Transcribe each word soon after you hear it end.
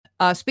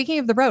Speaking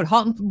of the road,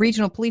 Halton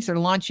Regional Police are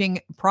launching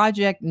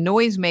Project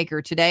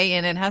Noisemaker today,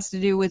 and it has to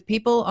do with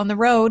people on the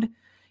road.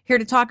 Here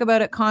to talk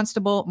about it,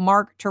 Constable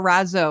Mark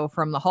Terrazzo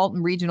from the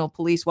Halton Regional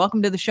Police.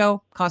 Welcome to the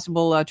show,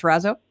 Constable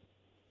Terrazzo.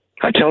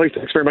 Hi, Kelly.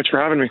 Thanks very much for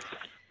having me.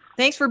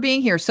 Thanks for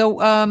being here. So,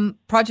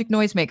 Project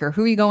Noisemaker,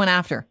 who are you going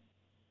after?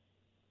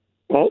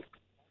 Well,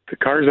 the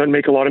cars that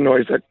make a lot of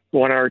noise that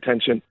want our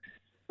attention.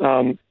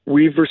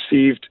 We've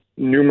received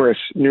numerous,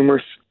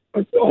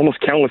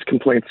 almost countless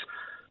complaints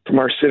from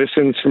our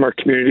citizens, from our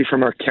community,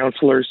 from our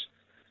counselors,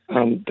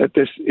 that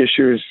this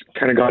issue has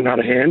kind of gotten out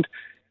of hand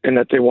and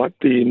that they want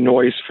the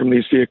noise from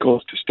these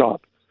vehicles to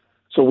stop.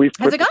 So we've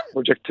put a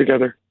project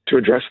together to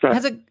address that.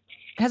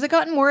 Has it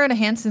gotten more out of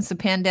hand since the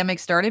pandemic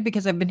started?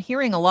 Because I've been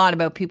hearing a lot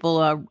about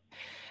people,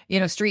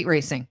 street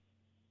racing.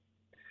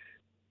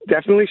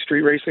 Definitely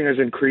street racing has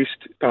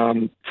increased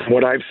from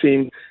what I've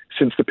seen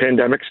since the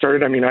pandemic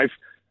started. I mean,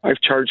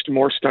 I've charged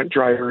more stunt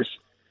drivers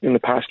in the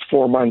past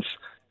 4 months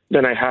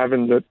than I have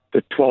in the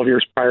 12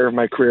 years prior of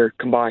my career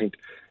combined.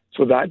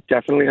 So that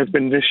definitely has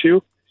been an issue.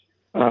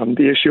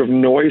 The issue of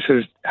noise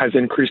has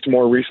increased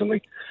more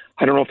recently.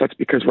 I don't know if that's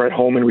because we're at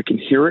home and we can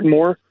hear it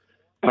more,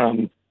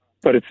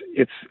 but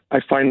I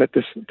find that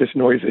this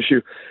noise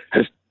issue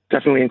has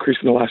definitely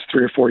increased in the last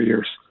 3 or 4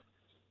 years.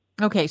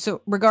 Okay,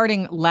 so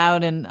regarding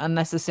loud and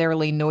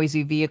unnecessarily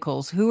noisy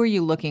vehicles, who are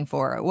you looking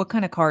for? What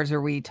kind of cars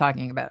are we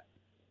talking about?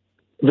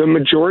 The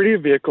majority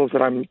of vehicles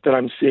that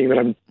I'm seeing that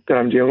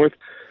I'm dealing with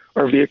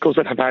are vehicles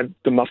that have had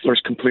the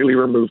mufflers completely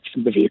removed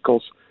from the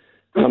vehicles.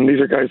 These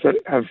are guys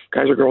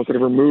or girls that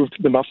have removed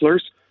the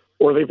mufflers,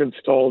 or they've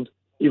installed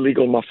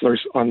illegal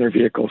mufflers on their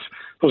vehicles.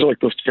 Those are like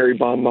those cherry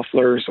bomb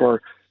mufflers,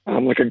 or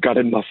like a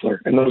gutted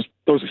muffler, and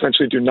those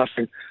essentially do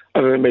nothing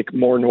other than make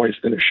more noise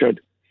than it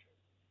should.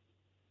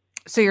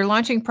 So you're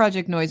launching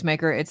Project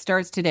Noisemaker. It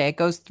starts today. It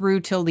goes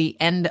through till the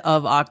end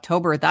of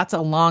October. That's a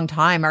long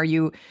time. Are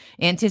you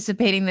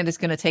anticipating that it's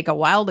going to take a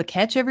while to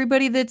catch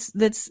everybody? Is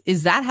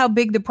that how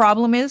big the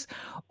problem is?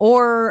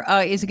 Or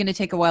is it going to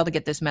take a while to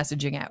get this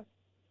messaging out?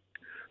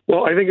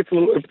 Well, I think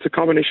it's a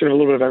combination of a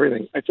little bit of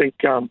everything. I think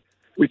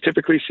we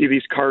typically see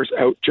these cars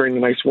out during the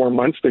nice warm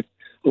months. A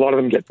lot of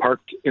them get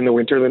parked in the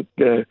winter.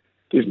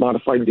 These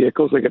modified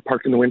vehicles, they get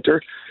parked in the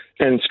winter.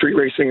 And street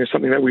racing is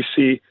something that we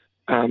see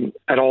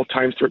at all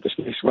times throughout this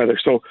nice weather.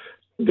 So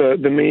the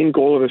main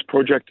goal of this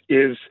project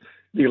is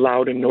the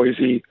loud and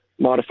noisy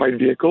modified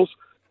vehicles,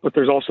 but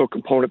there's also a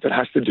component that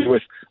has to do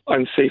with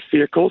unsafe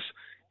vehicles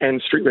and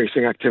street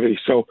racing activity.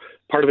 So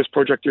part of this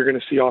project, you're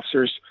going to see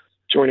officers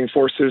joining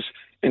forces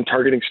and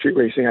targeting street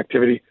racing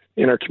activity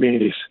in our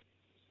communities.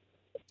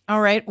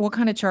 All right. What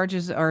kind of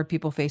charges are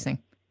people facing?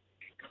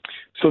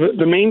 So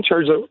the main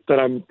charge that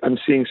I'm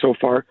seeing so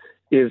far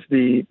is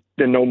the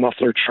no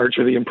muffler charge,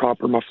 or the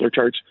improper muffler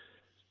charge.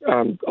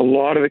 A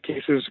lot of the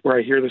cases where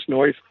I hear this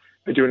noise,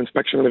 I do an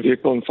inspection of the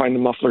vehicle and find the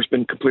muffler's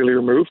been completely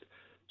removed.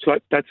 So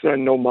that's a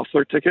no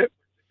muffler ticket,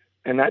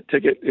 and that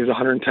ticket is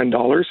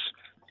 $110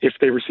 if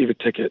they receive a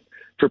ticket.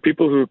 For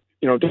people who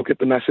don't get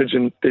the message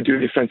and they do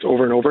the offense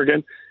over and over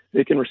again,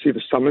 they can receive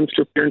a summons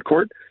to appear in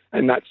court,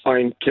 and that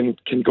fine can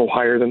go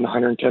higher than the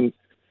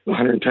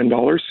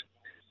 $110.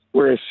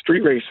 Whereas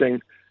street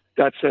racing,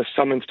 that's a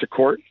summons to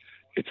court.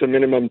 It's a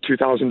minimum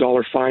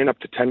 $2,000 fine up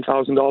to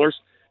 $10,000.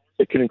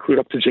 It can include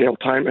up to jail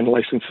time and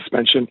license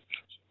suspension.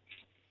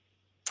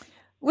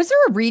 Was there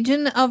a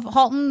region of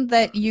Halton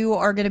that you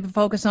are going to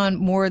focus on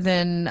more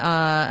than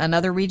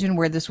another region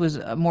where this was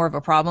more of a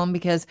problem?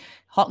 Because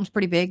Halton's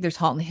pretty big. There's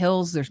Halton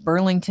Hills. There's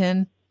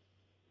Burlington.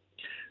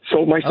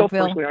 So myself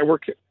Oakville. Personally,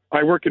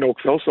 I work in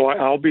Oakville, so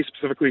I'll be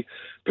specifically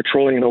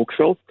patrolling in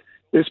Oakville.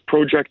 This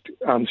project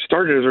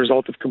started as a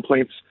result of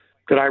complaints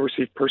that I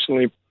received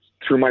personally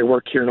through my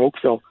work here in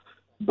Oakville.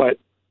 But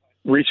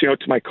reaching out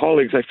to my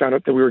colleagues, I found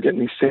out that we were getting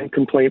these same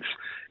complaints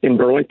in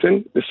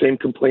Burlington, the same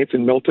complaints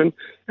in Milton,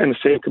 and the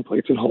same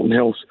complaints in Halton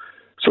Hills.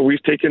 So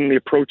we've taken the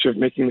approach of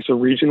making this a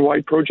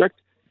region-wide project,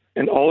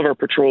 and all of our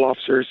patrol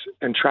officers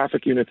and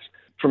traffic units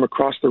from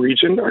across the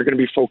region are going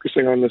to be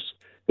focusing on this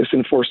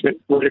enforcement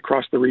right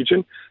across the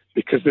region,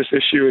 because this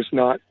issue is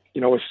not,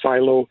 a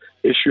silo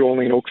issue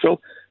only in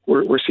Oakville.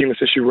 We're seeing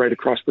this issue right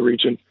across the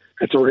region,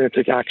 and so we're going to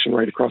take action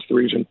right across the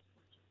region.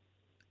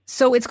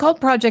 So it's called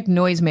Project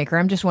Noisemaker.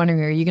 I'm just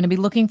wondering, are you going to be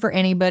looking for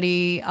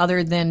anybody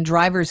other than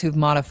drivers who've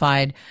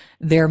modified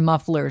their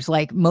mufflers,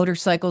 like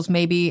motorcycles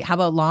maybe? How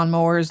about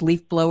lawnmowers,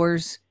 leaf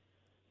blowers?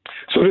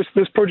 So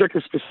this project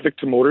is specific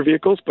to motor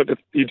vehicles, but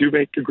you do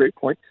make a great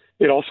point.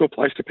 It also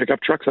applies to pickup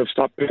trucks. I've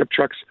stopped pickup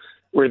trucks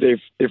where they've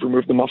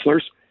removed the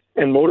mufflers.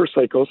 And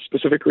motorcycles,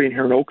 specifically in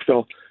here in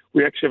Oakville,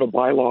 we actually have a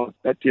bylaw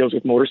that deals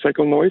with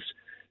motorcycle noise.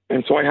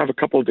 And so I have a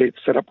couple of dates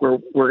set up where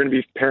we're going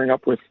to be pairing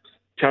up with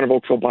Town of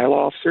Oakville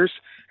bylaw officers,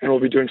 and we'll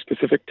be doing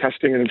specific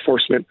testing and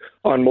enforcement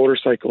on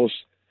motorcycles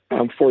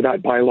for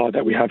that bylaw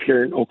that we have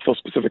here in Oakville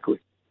specifically.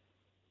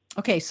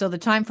 Okay, so the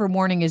time for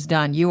warning is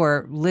done. You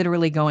are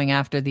literally going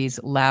after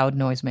these loud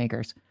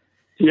noisemakers.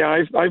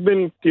 Yeah, I've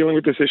been dealing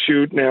with this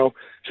issue now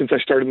since I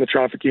started in the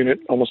traffic unit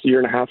almost a year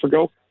and a half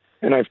ago,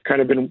 and I've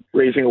kind of been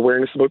raising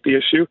awareness about the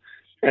issue.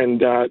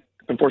 And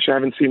unfortunately, I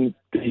haven't seen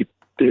the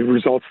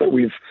results that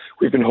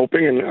we've been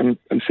hoping, and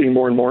I'm seeing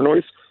more and more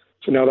noise.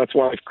 So now that's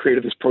why I've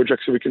created this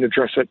project, so we can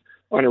address it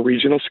on a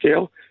regional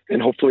scale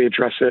and hopefully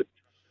address it,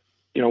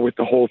 with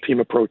the whole team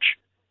approach.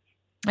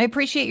 I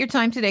appreciate your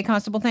time today,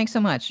 Constable. Thanks so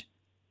much.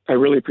 I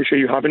really appreciate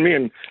you having me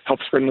and help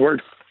spreading the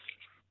word.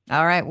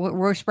 All right.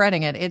 We're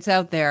spreading it. It's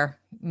out there.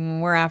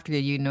 We're after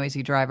you,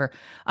 noisy driver.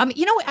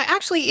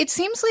 Actually, it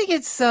seems like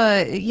it's,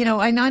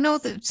 I know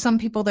that some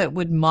people that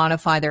would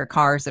modify their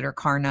cars that are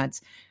car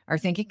nuts are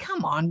thinking,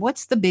 come on,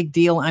 what's the big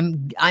deal?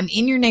 I'm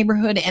in your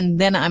neighborhood and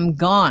then I'm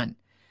gone.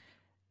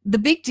 The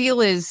big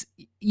deal is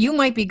you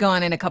might be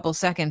gone in a couple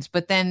seconds,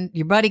 but then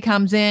your buddy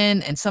comes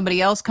in and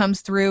somebody else comes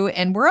through,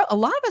 and a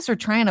lot of us are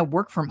trying to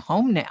work from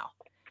home now.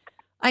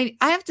 I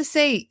have to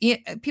say,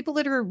 people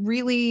that are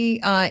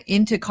really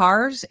into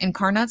cars and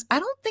car nuts, I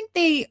don't think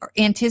they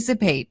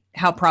anticipate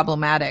how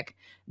problematic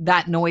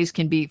that noise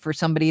can be for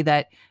somebody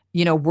that,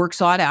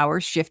 works odd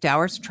hours, shift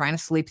hours, trying to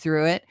sleep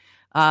through it.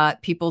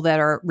 People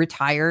that are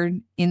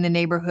retired in the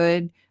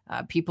neighborhood,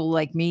 people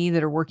like me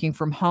that are working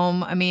from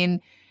home. I mean,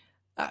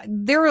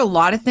 there are a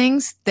lot of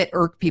things that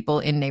irk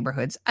people in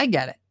neighborhoods. I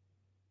get it.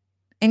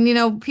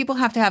 And, people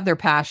have to have their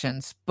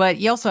passions, but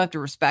you also have to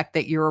respect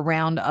that you're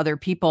around other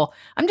people.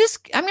 I'm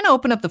going to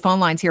open up the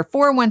phone lines here.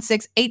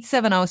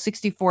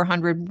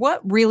 416-870-6400. What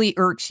really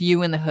irks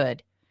you in the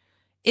hood?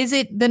 Is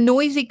it the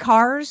noisy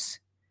cars?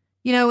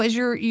 As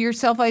you're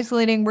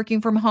self-isolating,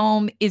 working from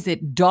home? Is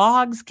it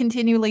dogs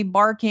continually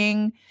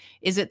barking?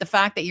 Is it the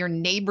fact that your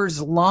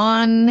neighbor's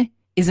lawn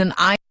is an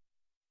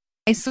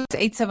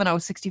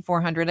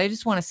 870-6400. I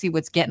just want to see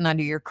what's getting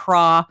under your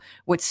craw,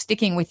 what's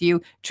sticking with you.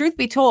 Truth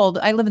be told,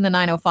 I live in the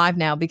 905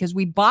 now because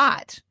we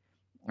bought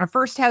our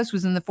first house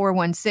was in the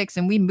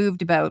 416 and we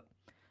moved about,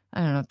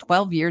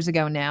 12 years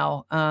ago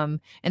now. And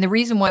the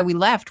reason why we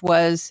left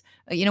was,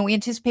 we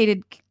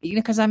anticipated,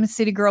 because I'm a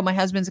city girl, my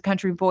husband's a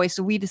country boy.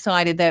 So we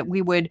decided that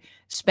we would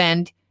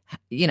spend,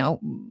 a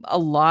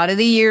lot of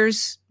the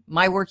years,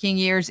 my working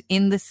years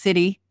in the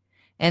city.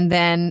 And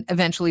then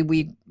eventually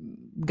we'd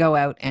go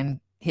out and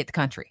hit the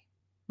country.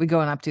 We're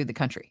going up to the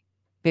country.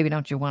 Baby,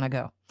 don't you want to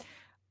go?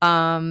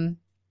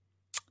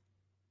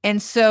 And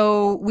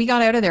so we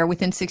got out of there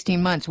within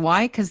 16 months.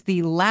 Why? Because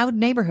the loud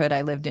neighborhood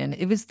I lived in,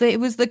 it was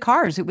the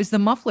cars, it was the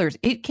mufflers.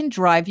 It can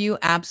drive you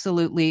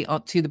absolutely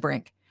to the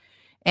brink.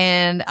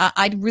 And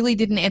I really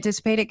didn't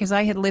anticipate it because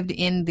I had lived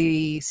in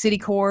the city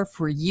core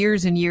for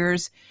years and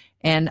years.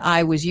 And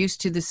I was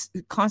used to this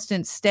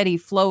constant steady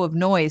flow of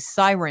noise,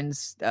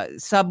 sirens,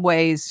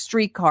 subways,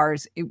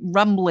 streetcars,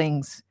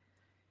 rumblings.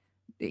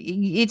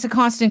 It's a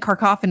constant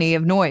cacophony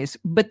of noise.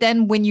 But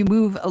then when you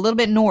move a little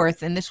bit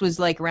north, and this was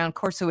like around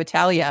Corso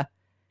Italia,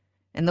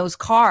 and those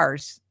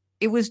cars,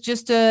 it was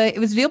a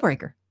deal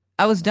breaker.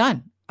 I was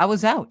done. I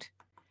was out.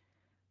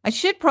 I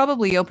should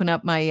probably open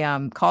up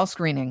my call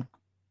screening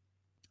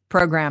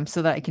program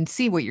so that I can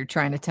see what you're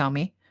trying to tell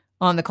me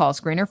on the call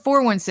screener.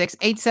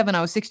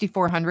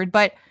 416-870-6400.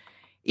 But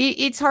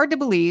it's hard to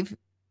believe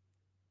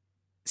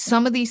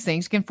some of these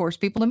things can force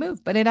people to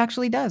move, but it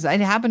actually does.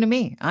 It happened to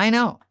me. I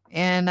know.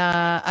 And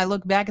I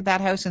look back at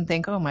that house and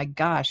think, oh my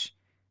gosh,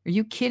 are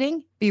you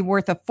kidding? Be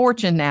worth a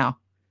fortune now.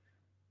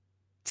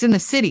 It's in the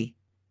city.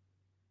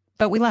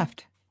 But we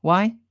left.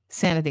 Why?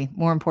 Sanity.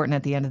 More important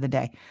at the end of the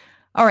day.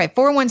 All right.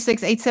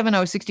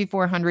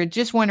 416-870-6400.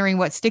 Just wondering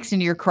what sticks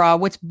into your craw.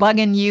 What's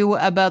bugging you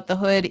about the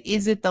hood?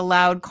 Is it the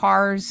loud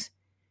cars?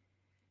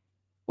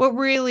 What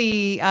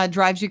really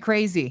drives you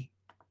crazy?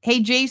 Hey,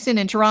 Jason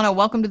in Toronto,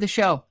 welcome to the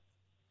show.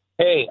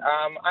 Hey,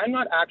 I'm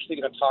not actually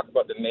going to talk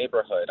about the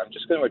neighborhood. I'm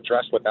just going to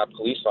address what that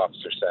police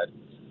officer said.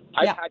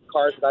 I've had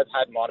cars that I've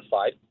had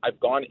modified. I've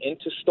gone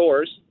into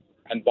stores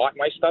and bought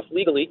my stuff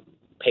legally,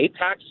 paid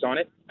taxes on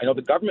it. I know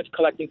the government's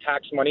collecting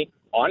tax money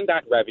on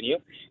that revenue,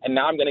 and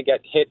now I'm going to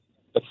get hit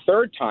the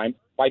third time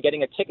by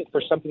getting a ticket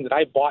for something that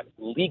I bought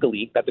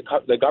legally that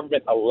the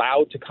government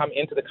allowed to come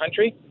into the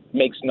country.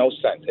 Makes no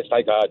sense. It's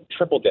like a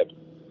triple dip.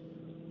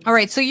 All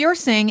right. So you're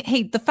saying,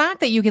 hey, the fact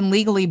that you can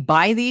legally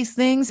buy these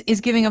things is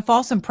giving a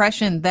false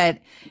impression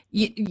that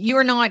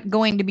you're not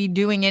going to be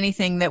doing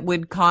anything that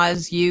would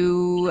cause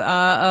you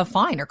a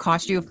fine or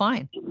cost you a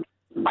fine.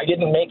 I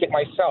didn't make it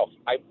myself.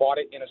 I bought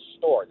it in a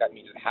store. That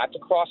means it had to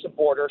cross a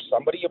border.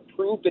 Somebody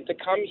approved it to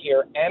come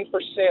here and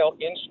for sale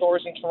in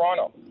stores in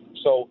Toronto.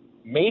 So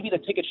maybe the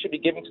ticket should be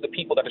given to the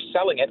people that are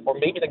selling it, or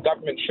maybe the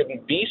government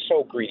shouldn't be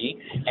so greedy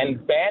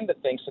and ban the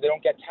thing so they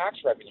don't get tax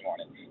revenue on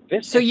it.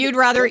 So you'd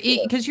rather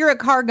eat, because you're a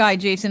car guy,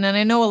 Jason, and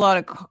I know a lot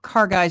of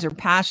car guys are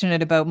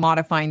passionate about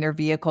modifying their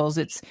vehicles.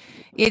 It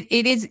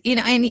is,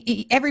 and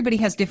everybody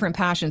has different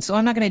passions. So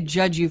I'm not going to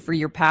judge you for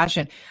your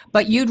passion,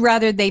 but you'd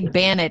rather they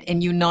ban it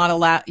and you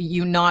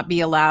not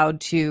be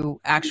allowed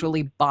to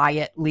actually buy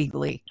it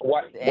legally.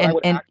 What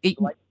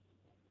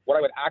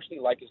I would actually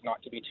like is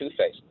not to be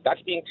two-faced.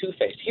 That's being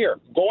two-faced. Here,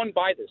 go and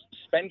buy this.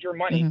 Spend your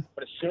money,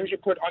 but as soon as you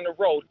put it on the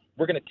road,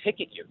 we're going to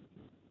ticket you.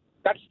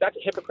 That's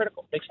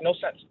hypocritical. Makes no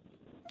sense.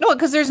 No,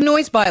 because there's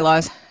noise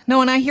bylaws. No,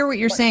 and I hear what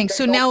you're saying.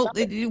 So now,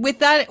 with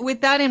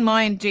that in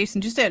mind,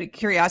 Jason, just out of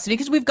curiosity,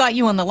 because we've got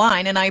you on the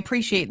line, and I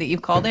appreciate that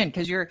you've called in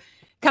because you're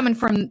coming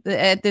from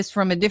at this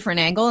from a different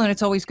angle, and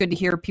it's always good to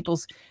hear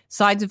people's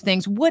sides of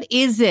things. What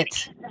is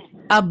it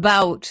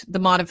about the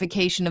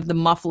modification of the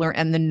muffler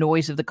and the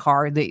noise of the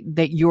car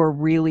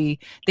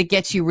that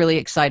gets you really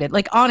excited?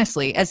 Like,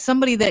 honestly, as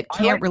somebody that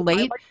can't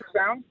relate.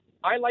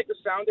 I like the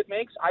sound it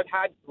makes. I've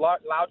had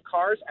loud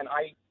cars, and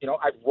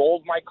I've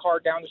rolled my car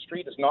down the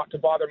street as not to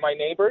bother my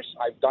neighbors.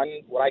 I've done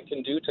what I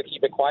can do to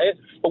keep it quiet.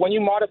 But when you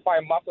modify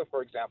a muffler,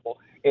 for example,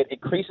 it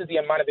increases the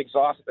amount of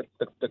exhaust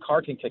that the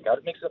car can kick out.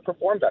 It makes it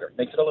perform better. It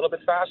makes it a little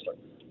bit faster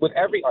with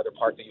every other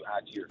part that you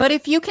add to your. But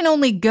if you can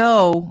only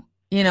go,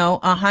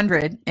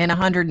 100 and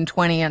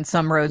 120 on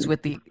some roads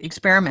with the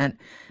experiment,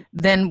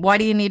 then why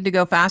do you need to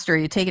go faster? Are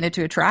you taking it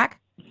to a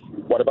track?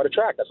 What about a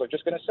track? That's what I'm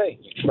just going to say.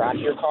 You track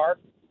your car.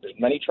 There's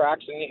many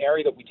tracks in the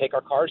area that we take our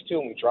cars to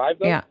and we drive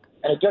them. Yeah.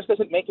 And it just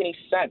doesn't make any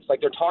sense.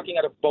 Like they're talking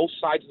out of both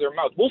sides of their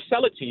mouth. We'll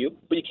sell it to you,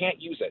 but you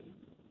can't use it.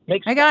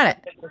 I got it.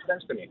 Makes no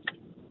sense to me.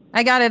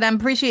 I got it. I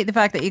appreciate the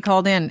fact that you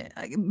called in.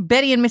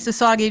 Betty in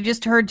Mississauga, you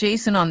just heard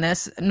Jason on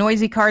this.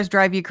 Noisy cars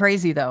drive you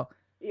crazy, though.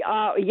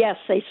 Yes,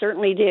 they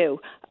certainly do.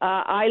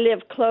 I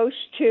live close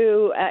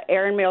to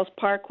Erin Mills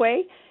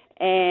Parkway,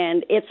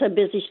 and it's a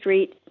busy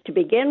street to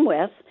begin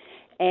with.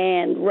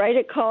 And right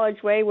at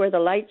College Way where the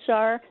lights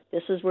are,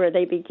 this is where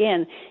they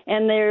begin.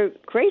 And the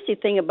crazy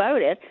thing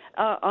about it,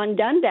 on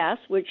Dundas,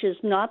 which is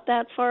not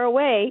that far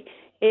away,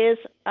 is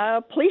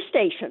a police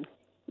station.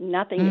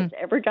 Nothing is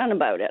ever done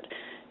about it.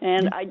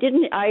 And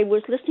I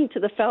was listening to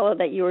the fellow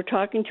that you were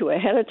talking to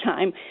ahead of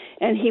time,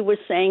 and he was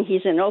saying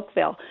he's in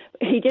Oakville.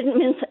 He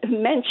didn't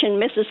mention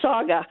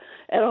Mississauga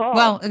at all.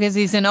 Well, because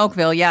he's in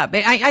Oakville, yeah.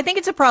 But I think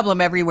it's a problem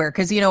everywhere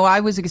because,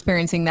 I was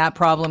experiencing that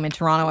problem in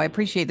Toronto. I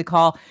appreciate the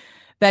call,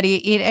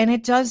 Betty, and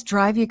it does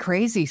drive you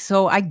crazy.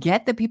 So I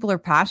get that people are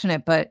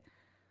passionate, but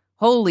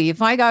holy,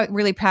 if I got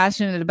really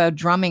passionate about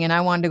drumming and I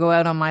wanted to go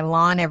out on my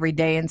lawn every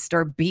day and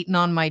start beating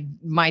on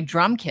my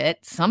drum kit,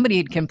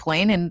 somebody'd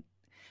complain, and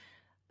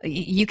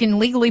you can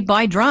legally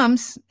buy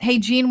drums. Hey,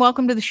 Gene,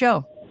 welcome to the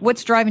show.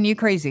 What's driving you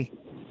crazy?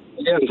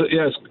 Yes.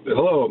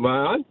 Hello, am I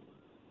on?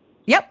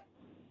 Yep.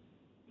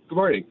 Good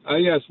morning.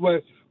 Yes,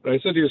 what I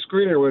said to your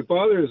screener, what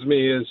bothers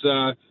me is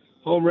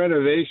home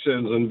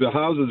renovations and the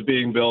houses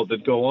being built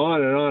that go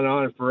on and on and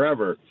on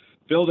forever.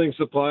 Building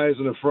supplies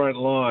in the front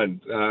lawn,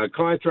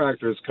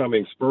 contractors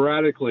coming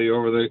sporadically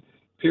over the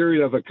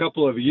period of a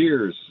couple of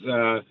years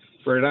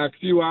for a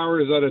few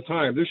hours at a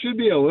time. There should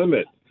be a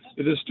limit.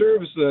 It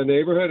disturbs the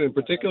neighborhood, and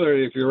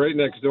particularly if you're right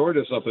next door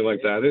to something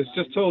like that. It's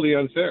just totally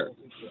unfair.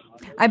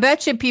 I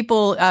bet you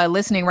people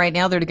listening right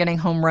now that are getting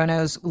home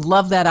renos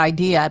love that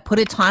idea. Put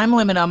a time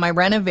limit on my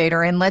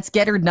renovator and let's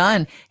get her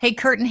done. Hey,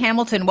 Curtin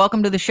Hamilton,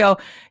 welcome to the show.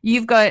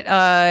 You've got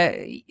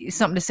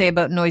something to say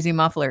about noisy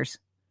mufflers.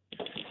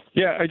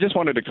 Yeah, I just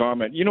wanted to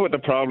comment. You know what the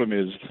problem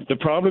is? The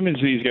problem is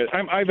these guys.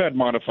 I've had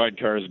modified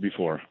cars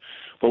before.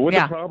 But what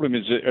the problem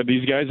is are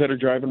these guys that are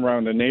driving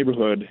around the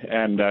neighborhood,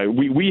 and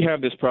we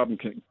have this problem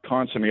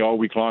constantly all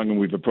week long when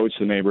we've approached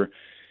the neighbor.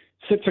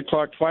 6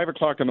 o'clock, 5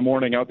 o'clock in the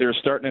morning out there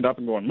starting it up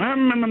and going,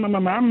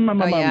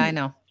 Oh, yeah, I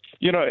know.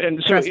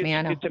 And so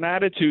it's an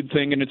attitude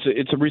thing, and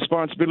it's a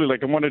responsibility.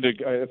 Like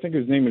I think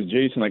his name was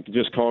Jason, like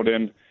just called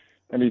in,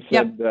 and he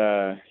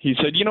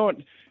said, you know what,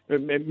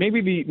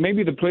 maybe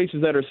the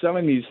places that are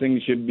selling these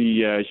things should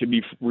be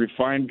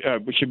refined,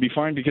 should be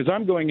fined, because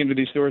I'm going into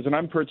these stores and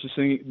I'm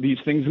purchasing these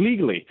things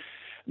legally.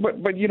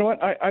 But you know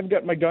what? I've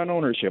got my gun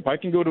ownership. I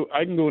can go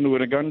into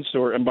a gun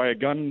store and buy a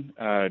gun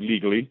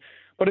legally.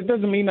 But it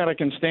doesn't mean that I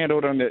can stand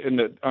out on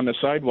the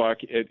sidewalk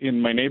in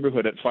my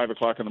neighborhood at 5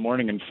 o'clock in the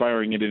morning and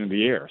firing it into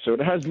the air. So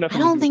it has nothing. I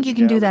don't think you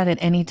can do that at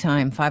any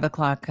time, 5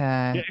 o'clock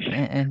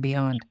and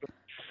beyond.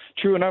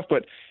 True enough,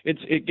 but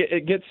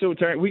it gets so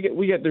tired. We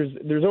get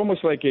there's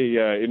almost like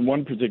in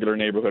one particular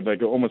neighborhood,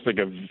 almost like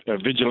a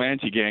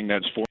vigilante gang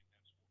that's for.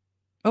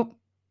 Oh,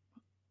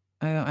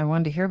 I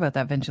wanted to hear about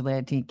that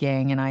vigilante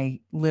gang, and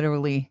I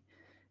literally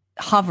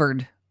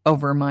hovered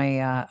over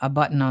my a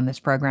button on this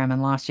program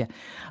and lost you.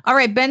 All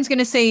right, Ben's going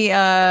to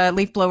say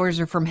leaf blowers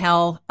are from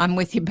hell. I'm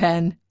with you,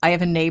 Ben. I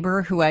have a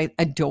neighbor who I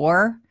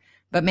adore,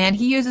 but man,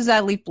 he uses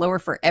that leaf blower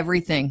for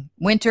everything.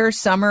 Winter,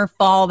 summer,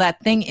 fall, that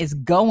thing is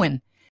going.